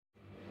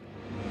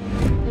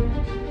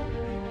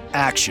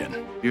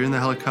action. You're in the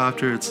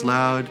helicopter, it's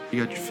loud,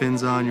 you got your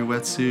fins on, your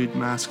wetsuit,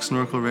 mask,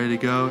 snorkel ready to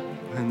go,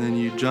 and then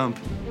you jump.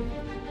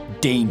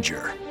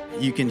 Danger.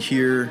 You can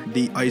hear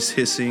the ice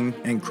hissing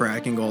and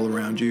cracking all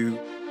around you.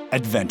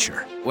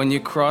 Adventure. When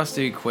you cross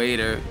the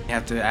equator, you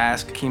have to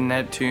ask King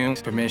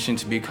Neptune's permission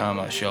to become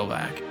a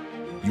shellback.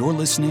 You're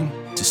listening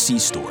to Sea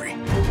Story.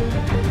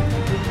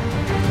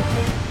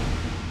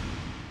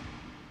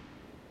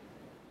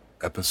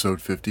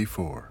 Episode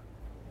 54,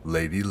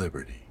 Lady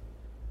Liberty.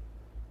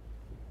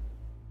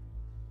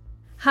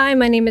 Hi,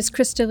 my name is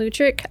Krista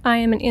Lutrick. I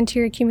am an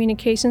interior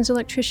communications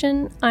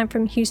electrician. I'm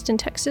from Houston,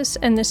 Texas,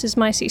 and this is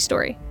my sea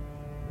story.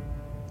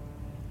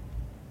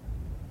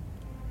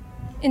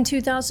 In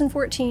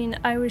 2014,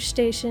 I was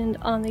stationed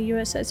on the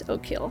USS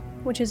Oak Hill,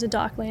 which is a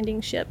dock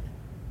landing ship.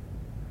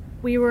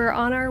 We were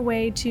on our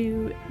way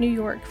to New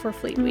York for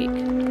Fleet Week.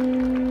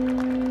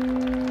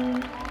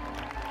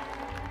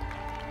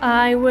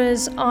 I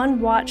was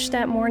on watch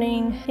that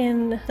morning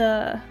in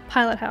the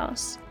pilot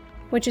house,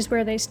 which is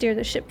where they steer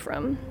the ship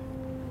from.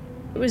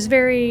 It was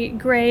very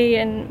gray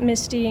and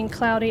misty and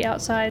cloudy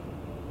outside.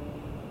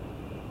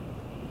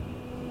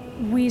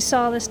 We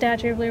saw the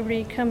Statue of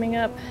Liberty coming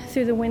up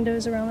through the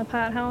windows around the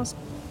pilot house,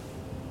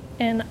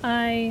 and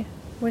I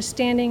was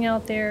standing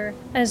out there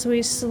as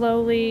we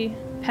slowly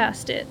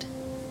passed it.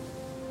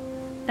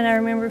 And I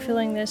remember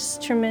feeling this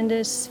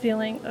tremendous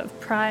feeling of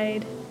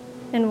pride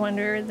and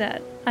wonder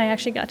that I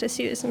actually got to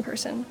see this in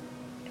person,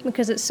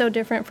 because it's so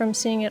different from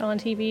seeing it on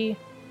TV.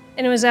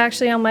 And it was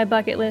actually on my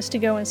bucket list to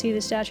go and see the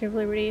Statue of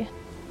Liberty.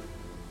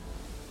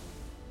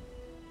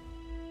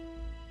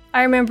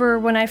 I remember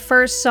when I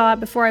first saw it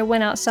before I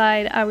went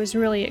outside, I was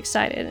really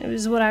excited. It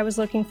was what I was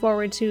looking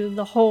forward to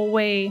the whole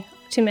way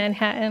to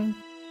Manhattan.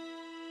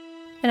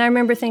 And I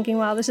remember thinking,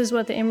 wow, this is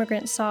what the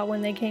immigrants saw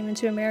when they came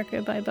into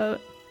America by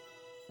boat.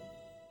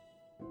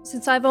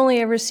 Since I've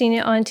only ever seen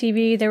it on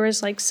TV, there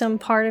was like some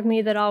part of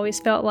me that always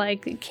felt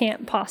like it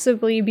can't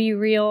possibly be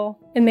real.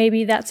 And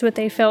maybe that's what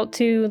they felt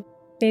too.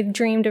 They've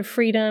dreamed of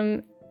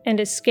freedom and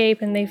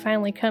escape, and they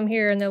finally come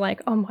here and they're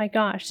like, oh my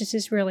gosh, this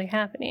is really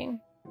happening.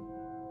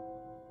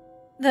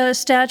 The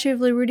Statue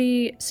of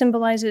Liberty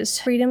symbolizes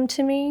freedom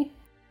to me.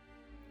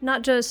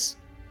 Not just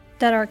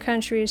that our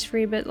country is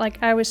free, but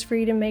like I was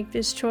free to make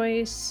this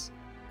choice,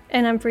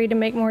 and I'm free to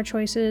make more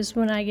choices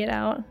when I get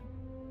out.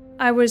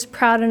 I was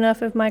proud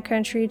enough of my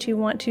country to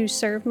want to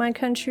serve my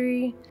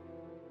country.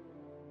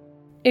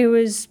 It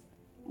was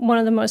one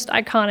of the most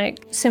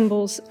iconic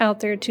symbols out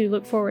there to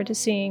look forward to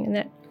seeing, and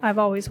that I've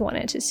always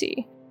wanted to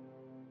see.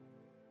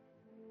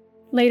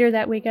 Later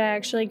that week, I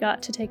actually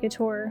got to take a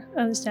tour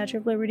of the Statue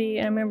of Liberty,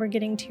 and I remember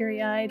getting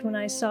teary-eyed when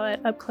I saw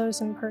it up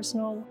close and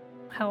personal,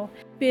 how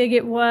big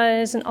it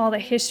was and all the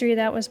history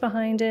that was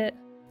behind it.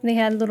 They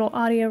had a little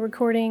audio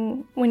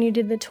recording when you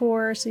did the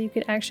tour, so you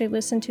could actually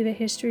listen to the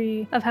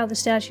history of how the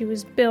statue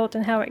was built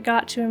and how it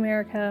got to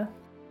America.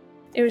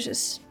 It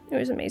was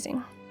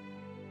amazing.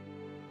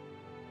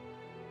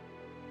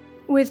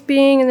 With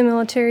being in the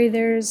military,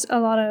 there's a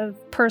lot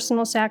of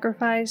personal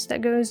sacrifice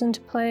that goes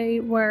into play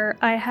where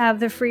I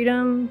have the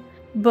freedom,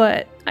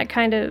 but I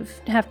kind of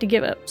have to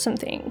give up some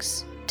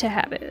things to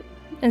have it,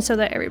 and so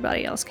that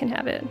everybody else can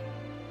have it.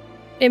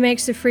 It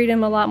makes the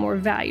freedom a lot more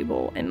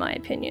valuable, in my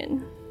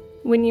opinion,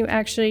 when you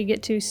actually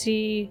get to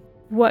see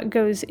what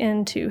goes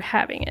into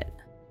having it.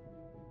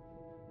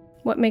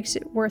 What makes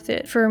it worth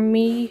it for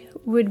me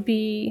would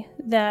be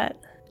that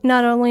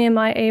not only am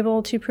I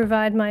able to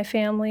provide my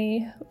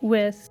family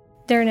with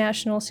their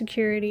national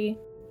security,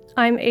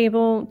 I'm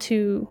able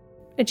to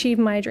achieve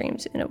my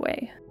dreams in a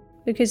way,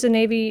 because the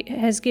Navy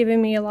has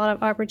given me a lot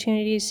of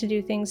opportunities to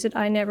do things that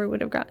I never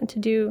would have gotten to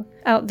do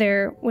out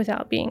there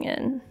without being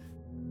in.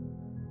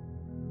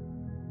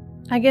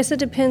 I guess it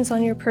depends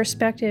on your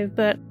perspective,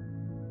 but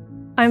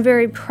I'm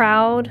very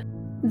proud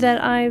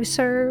that I've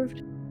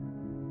served.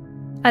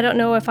 I don't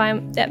know if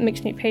that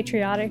makes me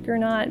patriotic or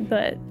not,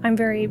 but I'm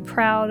very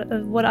proud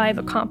of what I've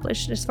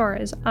accomplished as far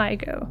as I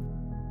go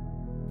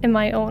and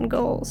my own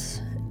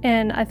goals.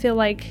 And I feel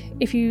like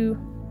if you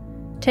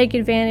take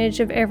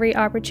advantage of every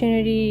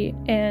opportunity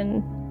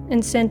and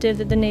incentive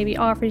that the Navy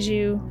offers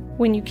you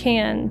when you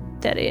can,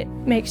 that it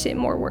makes it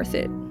more worth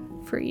it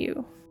for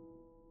you.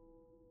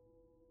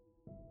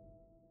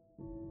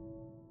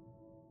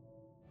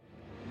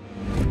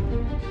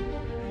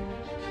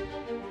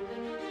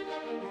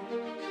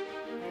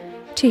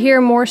 To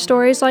hear more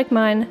stories like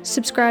mine,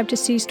 subscribe to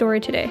Sea Story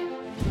today.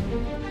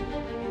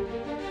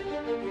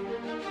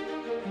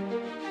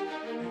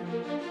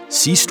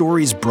 Sea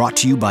Story is brought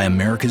to you by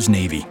America's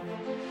Navy.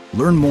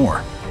 Learn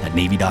more at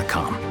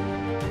Navy.com.